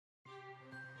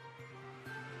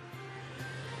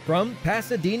From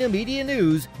Pasadena Media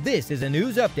News, this is a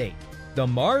news update. The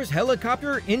Mars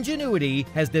helicopter Ingenuity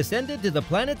has descended to the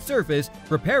planet's surface,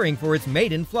 preparing for its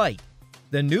maiden flight.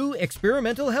 The new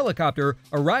experimental helicopter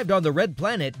arrived on the red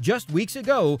planet just weeks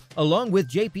ago, along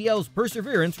with JPL's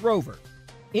Perseverance rover.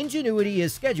 Ingenuity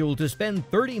is scheduled to spend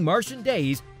 30 Martian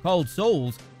days, called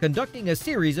sols, conducting a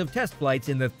series of test flights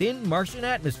in the thin Martian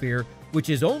atmosphere,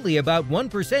 which is only about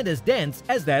 1% as dense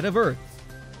as that of Earth's.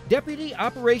 Deputy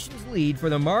Operations Lead for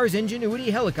the Mars Ingenuity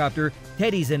helicopter,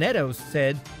 Teddy Zanettos,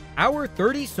 said, "Our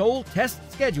 30-sol test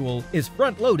schedule is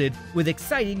front-loaded with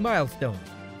exciting milestones.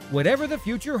 Whatever the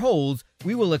future holds,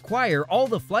 we will acquire all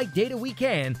the flight data we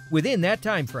can within that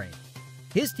time frame."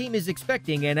 His team is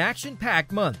expecting an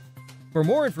action-packed month. For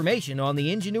more information on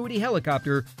the Ingenuity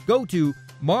helicopter, go to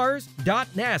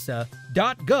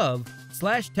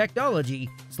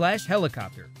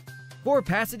mars.nasa.gov/technology/helicopter. For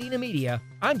Pasadena Media,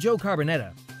 I'm Joe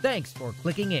Carbonetta. Thanks for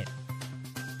clicking in.